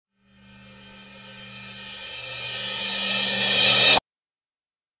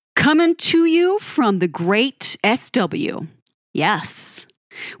Coming to you from the great SW. Yes,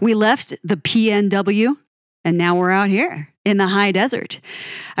 we left the PNW and now we're out here in the high desert.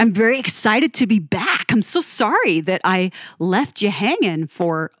 I'm very excited to be back. I'm so sorry that I left you hanging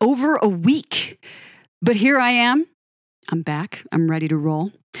for over a week, but here I am. I'm back. I'm ready to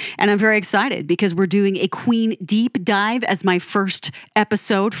roll. And I'm very excited because we're doing a Queen deep dive as my first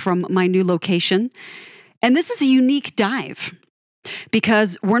episode from my new location. And this is a unique dive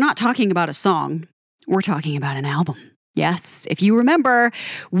because we're not talking about a song. We're talking about an album. Yes, if you remember,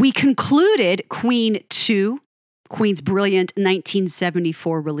 we concluded Queen 2, Queen's brilliant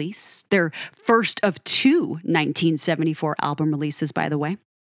 1974 release, their first of two 1974 album releases, by the way.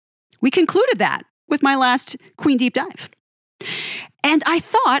 We concluded that with my last Queen deep dive. And I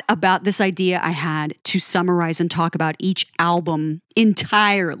thought about this idea I had to summarize and talk about each album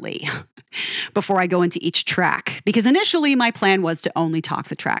entirely before I go into each track. Because initially my plan was to only talk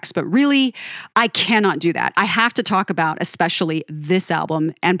the tracks, but really I cannot do that. I have to talk about especially this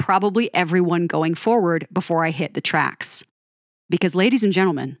album and probably everyone going forward before I hit the tracks. Because ladies and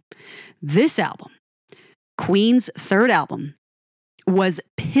gentlemen, this album, Queen's third album, was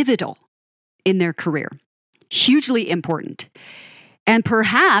pivotal in their career. Hugely important. And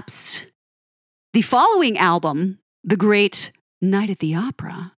perhaps the following album, the great Night at the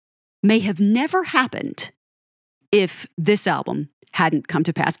Opera, may have never happened if this album hadn't come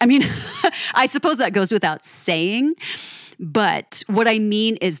to pass. I mean, I suppose that goes without saying, but what I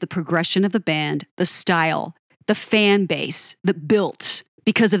mean is the progression of the band, the style, the fan base that built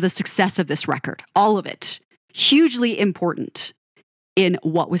because of the success of this record, all of it, hugely important in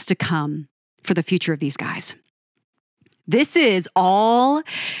what was to come for the future of these guys. This is All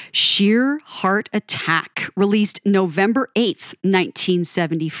Sheer Heart Attack, released November 8th,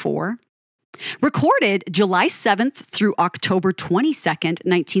 1974. Recorded July 7th through October 22nd,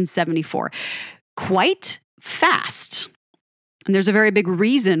 1974. Quite fast. And there's a very big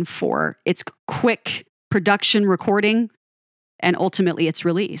reason for its quick production recording and ultimately its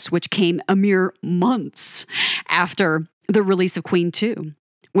release, which came a mere months after the release of Queen 2,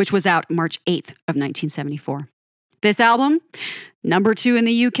 which was out March 8th of 1974. This album, number 2 in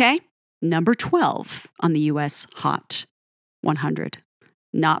the UK, number 12 on the US Hot 100.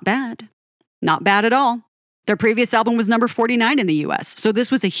 Not bad. Not bad at all. Their previous album was number 49 in the US, so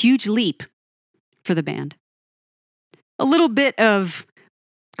this was a huge leap for the band. A little bit of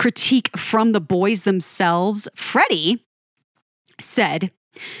critique from the boys themselves. Freddie said,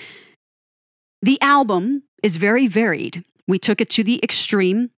 "The album is very varied. We took it to the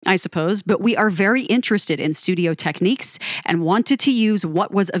extreme, I suppose, but we are very interested in studio techniques and wanted to use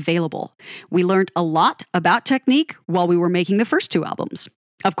what was available. We learned a lot about technique while we were making the first two albums.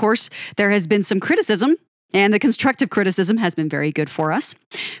 Of course, there has been some criticism, and the constructive criticism has been very good for us.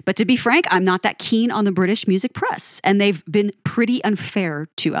 But to be frank, I'm not that keen on the British music press, and they've been pretty unfair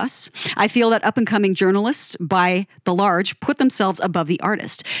to us. I feel that up-and-coming journalists, by the large, put themselves above the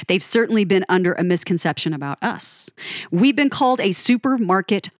artist. They've certainly been under a misconception about us. We've been called a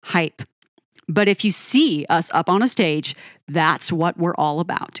supermarket hype. But if you see us up on a stage, that's what we're all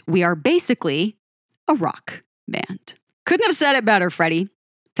about. We are basically a rock band." Couldn't have said it better, Freddie.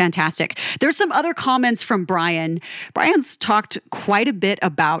 Fantastic. There's some other comments from Brian. Brian's talked quite a bit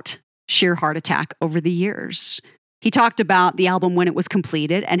about Sheer Heart Attack over the years. He talked about the album when it was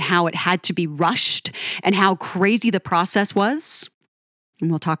completed and how it had to be rushed and how crazy the process was. And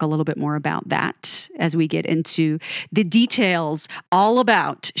we'll talk a little bit more about that as we get into the details all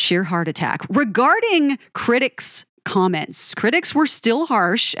about Sheer Heart Attack. Regarding critics' comments. Critics were still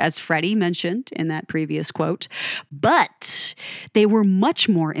harsh, as Freddie mentioned in that previous quote, but they were much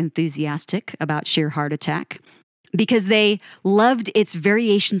more enthusiastic about Sheer Heart Attack because they loved its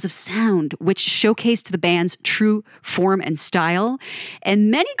variations of sound, which showcased the band's true form and style. And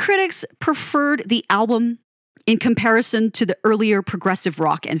many critics preferred the album in comparison to the earlier progressive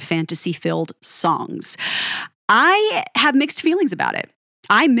rock and fantasy-filled songs. I have mixed feelings about it.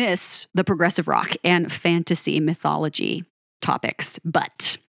 I miss the progressive rock and fantasy mythology topics,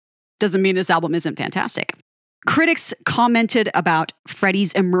 but doesn't mean this album isn't fantastic. Critics commented about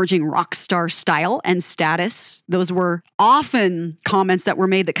Freddie's emerging rock star style and status. Those were often comments that were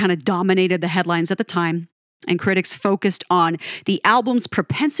made that kind of dominated the headlines at the time. And critics focused on the album's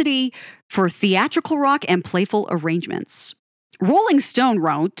propensity for theatrical rock and playful arrangements. Rolling Stone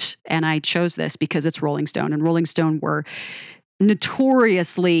wrote, and I chose this because it's Rolling Stone, and Rolling Stone were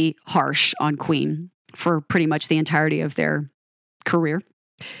notoriously harsh on Queen for pretty much the entirety of their career.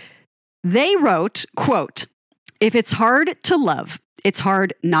 They wrote, quote, "If it's hard to love, it's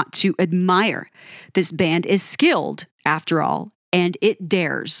hard not to admire. This band is skilled, after all, and it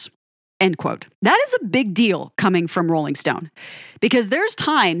dares. End quote. That is a big deal coming from Rolling Stone, because there's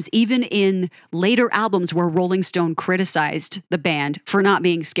times, even in later albums, where Rolling Stone criticized the band for not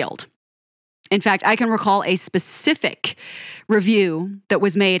being skilled. In fact, I can recall a specific review that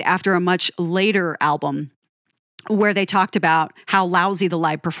was made after a much later album where they talked about how lousy the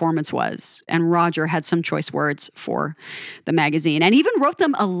live performance was. And Roger had some choice words for the magazine and even wrote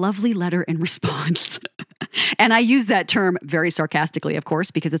them a lovely letter in response. And I use that term very sarcastically, of course,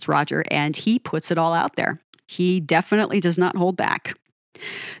 because it's Roger and he puts it all out there. He definitely does not hold back.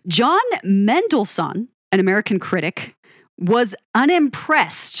 John Mendelsohn, an American critic, was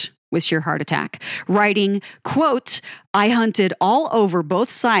unimpressed with Sheer Heart Attack, writing, quote, "I hunted all over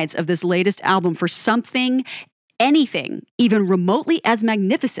both sides of this latest album for something, anything, even remotely as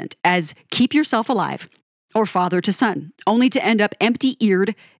magnificent as Keep Yourself Alive or Father to Son, only to end up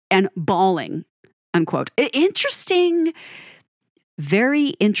empty-eared and bawling," unquote. Interesting,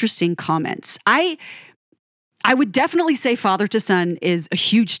 very interesting comments. I would definitely say Father to Son is a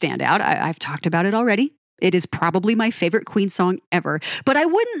huge standout. I've talked about it already. It is probably my favorite Queen song ever. But I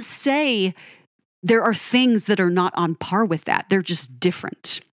wouldn't say there are things that are not on par with that. They're just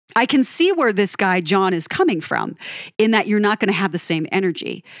different. I can see where this guy, John, is coming from, in that you're not going to have the same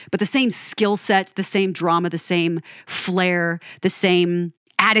energy, but the same skill set, the same drama, the same flair, the same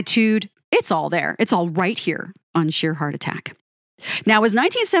attitude. It's all there. It's all right here on Sheer Heart Attack. Now, as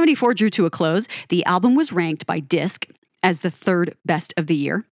 1974 drew to a close, the album was ranked by Disc as the third best of the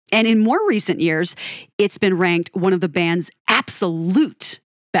year. And in more recent years, it's been ranked one of the band's absolute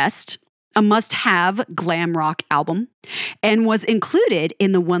best, a must-have glam rock album, and was included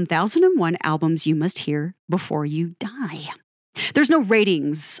in the 1001 albums you must hear before you die. There's no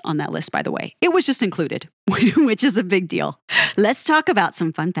ratings on that list, by the way. It was just included, which is a big deal. Let's talk about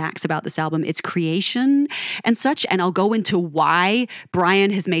some fun facts about this album, its creation and such, and I'll go into why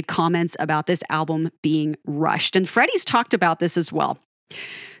Brian has made comments about this album being rushed. And Freddie's talked about this as well.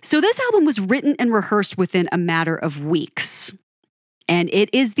 So this album was written and rehearsed within a matter of weeks. And it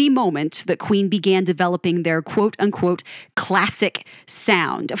is the moment that Queen began developing their quote-unquote classic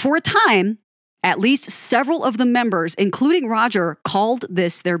sound. For a time, at least several of the members, including Roger, called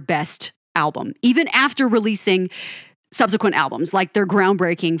this their best album, even after releasing subsequent albums, like their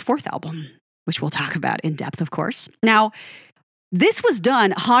groundbreaking fourth album, which we'll talk about in depth, of course. Now, this was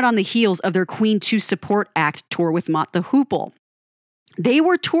done hot on the heels of their Queen 2 Support Act tour with Mott the Hoople. They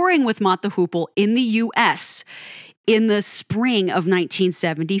were touring with Mott the Hoople in the U.S. in the spring of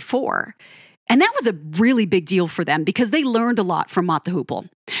 1974. And that was a really big deal for them because they learned a lot from Mott the Hoople.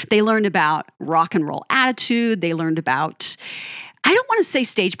 They learned about rock and roll attitude. They learned about, I don't want to say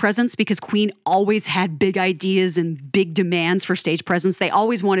stage presence because Queen always had big ideas and big demands for stage presence. They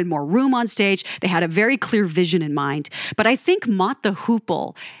always wanted more room on stage. They had a very clear vision in mind. But I think Mott the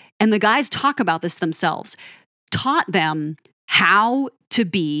Hoople, and the guys talk about this themselves, taught them how to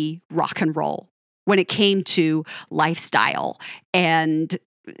be rock and roll when it came to lifestyle and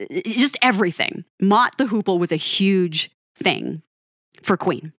just everything. Mott the Hoople was a huge thing for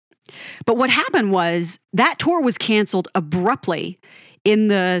Queen. But what happened was that tour was canceled abruptly in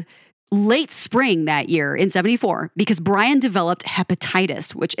the late spring that year in 74 because Brian developed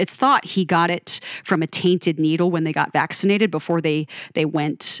hepatitis, which it's thought he got it from a tainted needle when they got vaccinated before they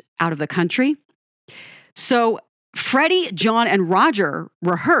went out of the country. So Freddie, John, and Roger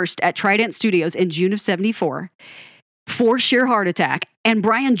rehearsed at Trident Studios in June of 74 for Sheer Heart Attack, and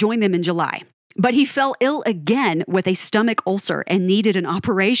Brian joined them in July. But he fell ill again with a stomach ulcer and needed an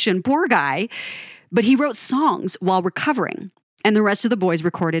operation. Poor guy. But he wrote songs while recovering, and the rest of the boys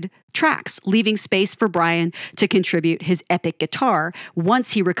recorded tracks, leaving space for Brian to contribute his epic guitar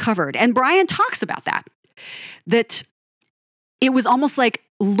once he recovered. And Brian talks about that it was almost like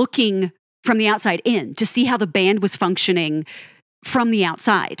looking from the outside in to see how the band was functioning from the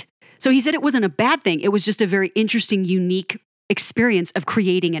outside. So he said it wasn't a bad thing. It was just a very interesting, unique experience of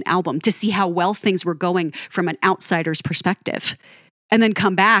creating an album to see how well things were going from an outsider's perspective, and then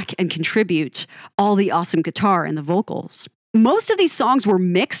come back and contribute all the awesome guitar and the vocals. Most of these songs were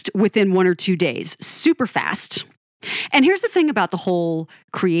mixed within 1 or 2 days, super fast. And here's the thing about the whole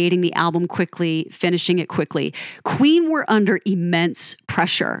creating the album quickly, finishing it quickly. Queen were under immense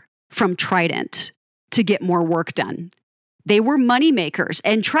pressure from Trident to get more work done. They were money makers,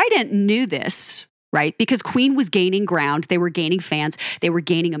 and Trident knew this, right? Because Queen was gaining ground. They were gaining fans. They were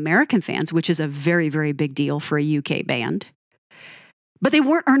gaining American fans, which is a very, very big deal for a UK band. But they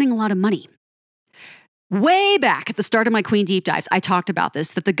weren't earning a lot of money. Way back at the start of my Queen Deep Dives, I talked about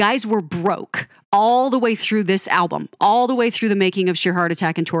this, that the guys were broke all the way through this album, all the way through the making of Sheer Heart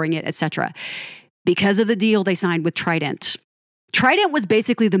Attack and touring it, etc., because of the deal they signed with Trident. Trident was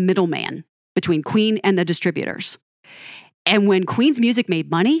basically the middleman between Queen and the distributors. And when Queen's music made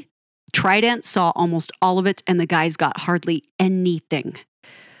money, Trident saw almost all of it, and the guys got hardly anything.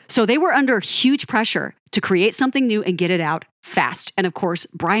 So they were under huge pressure to create something new and get it out fast. And of course,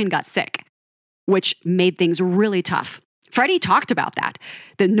 Brian got sick, which made things really tough. Freddie talked about that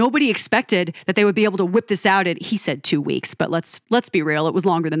nobody expected that they would be able to whip this out in, he said 2 weeks, but let's be real, it was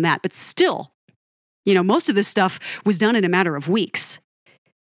longer than that. But still, most of this stuff was done in a matter of weeks.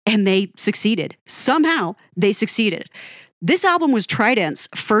 And they succeeded. Somehow, they succeeded. This album was Trident's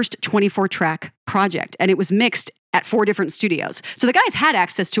first 24-track project, and it was mixed at 4 different studios. So the guys had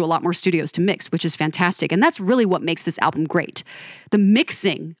access to a lot more studios to mix, which is fantastic. And that's really what makes this album great. The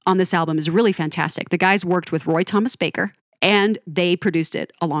mixing on this album is really fantastic. The guys worked with Roy Thomas Baker, and they produced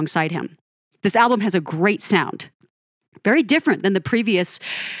it alongside him. This album has a great sound. Very different than the previous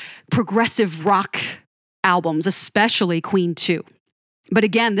progressive rock albums, especially Queen 2. But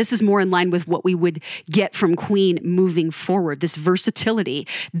again, this is more in line with what we would get from Queen moving forward, this versatility,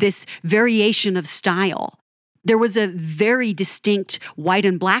 this variation of style. There was a very distinct white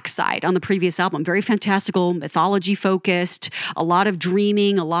and black side on the previous album, very fantastical, mythology-focused, a lot of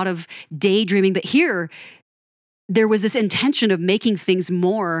dreaming, a lot of daydreaming. But here, there was this intention of making things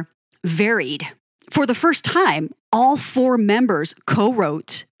more varied. For the first time, all 4 members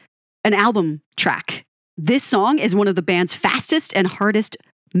co-wrote an album track. This song is one of the band's fastest and hardest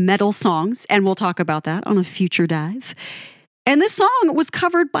metal songs, and we'll talk about that on a future dive. And this song was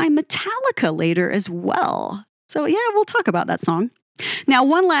covered by Metallica later as well. So yeah, we'll talk about that song. Now,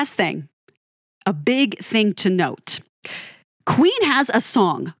 one last thing, a big thing to note. Queen has a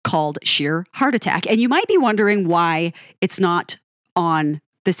song called Sheer Heart Attack, and you might be wondering why it's not on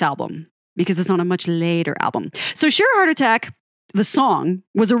this album, because it's on a much later album. So Sheer Heart Attack, the song,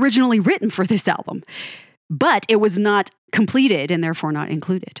 was originally written for this album, but it was not completed and therefore not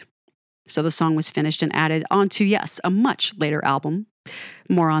included. So the song was finished and added onto, yes, a much later album.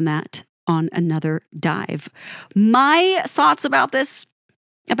 More on that on another dive. My thoughts about this,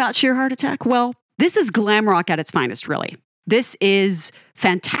 about Sheer Heart Attack? Well, this is glam rock at its finest, really. This is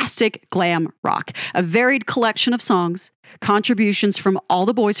fantastic glam rock, a varied collection of songs, contributions from all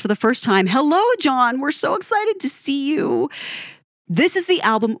the boys for the first time. Hello, John. We're so excited to see you. This is the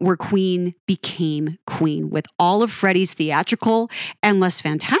album where Queen became Queen, with all of Freddie's theatrical and less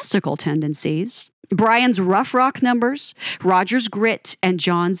fantastical tendencies, Brian's rough rock numbers, Roger's grit, and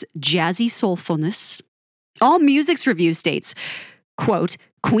John's jazzy soulfulness. AllMusic's review states, quote,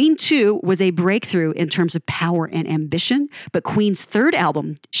 Queen 2 was a breakthrough in terms of power and ambition, but Queen's third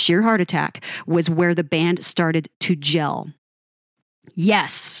album, Sheer Heart Attack, was where the band started to gel.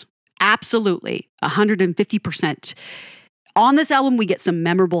 Yes, absolutely, 150%. On this album, we get some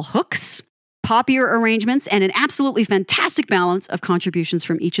memorable hooks, poppier arrangements, and an absolutely fantastic balance of contributions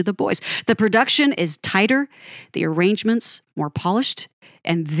from each of the boys. The production is tighter, the arrangements more polished,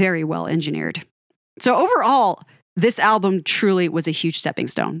 and very well engineered. So overall, this album truly was a huge stepping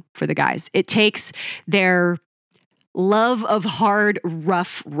stone for the guys. It takes their love of hard,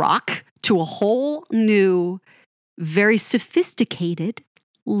 rough rock to a whole new, very sophisticated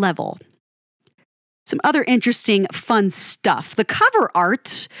level. Some other interesting, fun stuff. The cover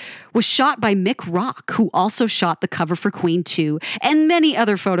art was shot by Mick Rock, who also shot the cover for Queen 2, and many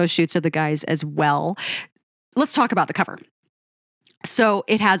other photo shoots of the guys as well. Let's talk about the cover. So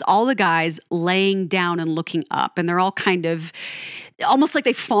it has all the guys laying down and looking up, and they're all kind of almost like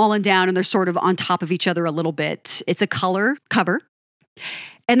they've fallen down and they're sort of on top of each other a little bit. It's a color cover.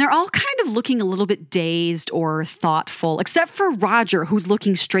 And they're all kind of looking a little bit dazed or thoughtful, except for Roger, who's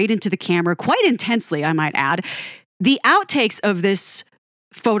looking straight into the camera quite intensely, I might add. The outtakes of this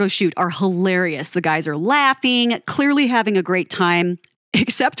photo shoot are hilarious. The guys are laughing, clearly having a great time,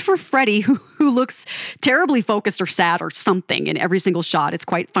 except for Freddie, who looks terribly focused or sad or something in every single shot. It's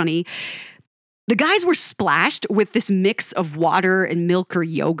quite funny. The guys were splashed with this mix of water and milk or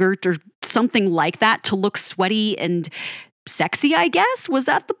yogurt or something like that to look sweaty and sexy, I guess. Was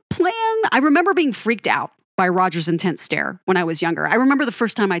that the plan? I remember being freaked out by Roger's intense stare when I was younger. I remember the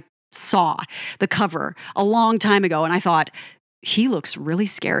first time I saw the cover a long time ago, and I thought, he looks really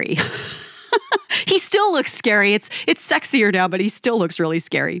scary. He still looks scary. It's sexier now, but he still looks really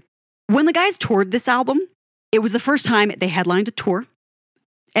scary. When the guys toured this album, it was the first time they headlined a tour,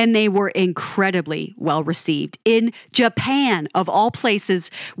 and they were incredibly well received. In Japan, of all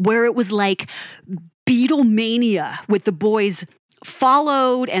places, where it was like Beatlemania, with the boys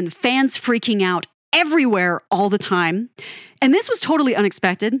followed and fans freaking out everywhere all the time. And this was totally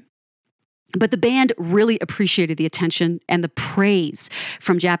unexpected. But the band really appreciated the attention and the praise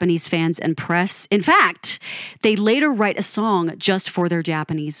from Japanese fans and press. In fact, they later write a song just for their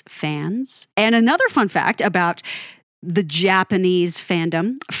Japanese fans. And another fun fact about the Japanese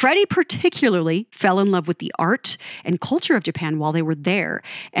fandom, Freddie particularly fell in love with the art and culture of Japan while they were there.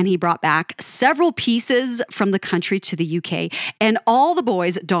 And he brought back several pieces from the country to the UK. And all the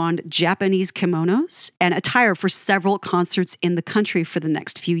boys donned Japanese kimonos and attire for several concerts in the country for the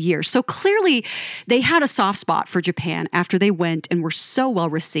next few years. So clearly, they had a soft spot for Japan after they went and were so well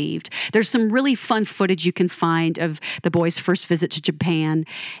received. There's some really fun footage you can find of the boys' first visit to Japan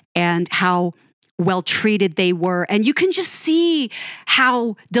and how well treated they were. And you can just see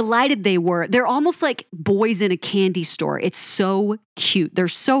how delighted they were. They're almost like boys in a candy store. It's so cute. They're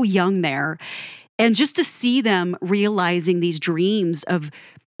so young there. And just to see them realizing these dreams of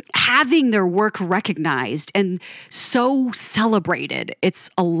having their work recognized and so celebrated, it's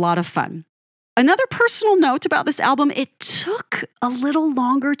a lot of fun. Another personal note about this album, it took a little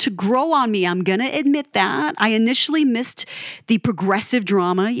longer to grow on me. I'm going to admit that. I initially missed the progressive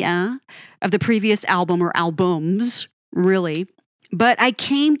drama, of the previous album or albums, really. But I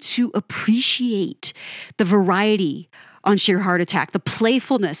came to appreciate the variety on Sheer Heart Attack, the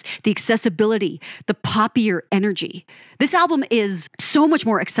playfulness, the accessibility, the poppier energy. This album is so much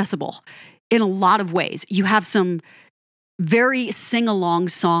more accessible in a lot of ways. You have some very sing-along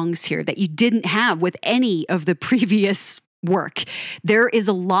songs here that you didn't have with any of the previous work. There is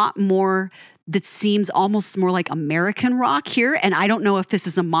a lot more that seems almost more like American rock here. And I don't know if this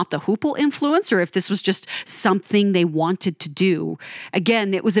is a Mott the Hoople influence or if this was just something they wanted to do.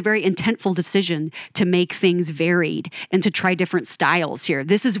 Again, it was a very intentful decision to make things varied and to try different styles here.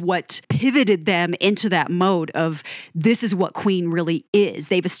 This is what pivoted them into that mode of this is what Queen really is.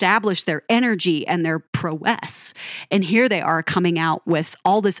 They've established their energy and their prowess. And here they are coming out with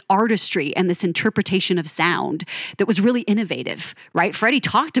all this artistry and this interpretation of sound that was really innovative, right? Freddie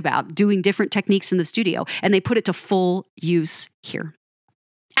talked about doing different techniques in the studio, and they put it to full use here.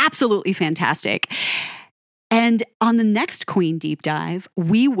 Absolutely fantastic. And on the next Queen Deep Dive,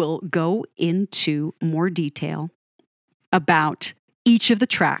 we will go into more detail about each of the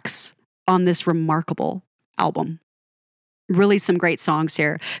tracks on this remarkable album. Really some great songs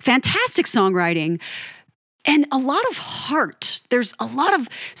here. Fantastic songwriting and a lot of heart. There's a lot of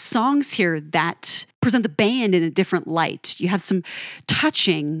songs here that present the band in a different light. You have some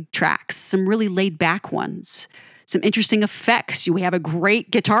touching tracks, some really laid back ones, some interesting effects. We have a great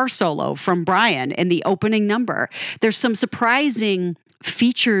guitar solo from Brian in the opening number. There's some surprising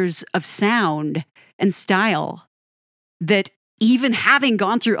features of sound and style that even having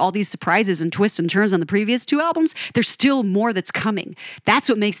gone through all these surprises and twists and turns on the previous two albums, there's still more that's coming. That's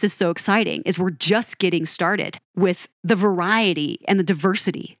what makes this so exciting, is we're just getting started with the variety and the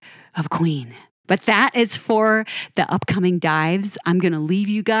diversity of Queen. But that is for the upcoming dives. I'm going to leave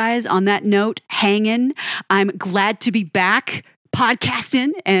you guys on that note hanging. I'm glad to be back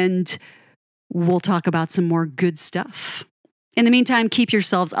podcasting, and we'll talk about some more good stuff. In the meantime, keep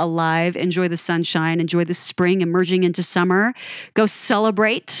yourselves alive. Enjoy the sunshine. Enjoy the spring emerging into summer. Go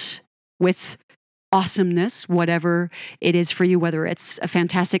celebrate with awesomeness, whatever it is for you, whether it's a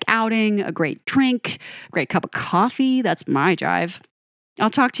fantastic outing, a great drink, a great cup of coffee. That's my drive. I'll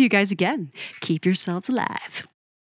talk to you guys again. Keep yourselves alive.